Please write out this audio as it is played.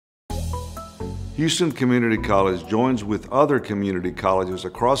Houston Community College joins with other community colleges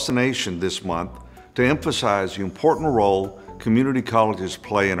across the nation this month to emphasize the important role community colleges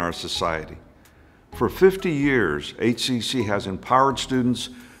play in our society. For 50 years, HCC has empowered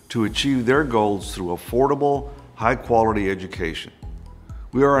students to achieve their goals through affordable, high-quality education.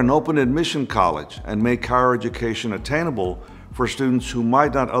 We are an open admission college and make higher education attainable for students who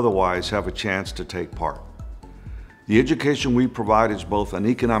might not otherwise have a chance to take part. The education we provide is both an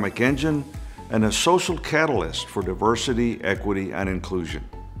economic engine and a social catalyst for diversity, equity, and inclusion.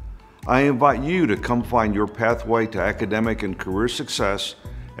 I invite you to come find your pathway to academic and career success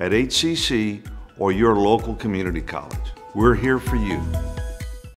at HCC or your local community college. We're here for you.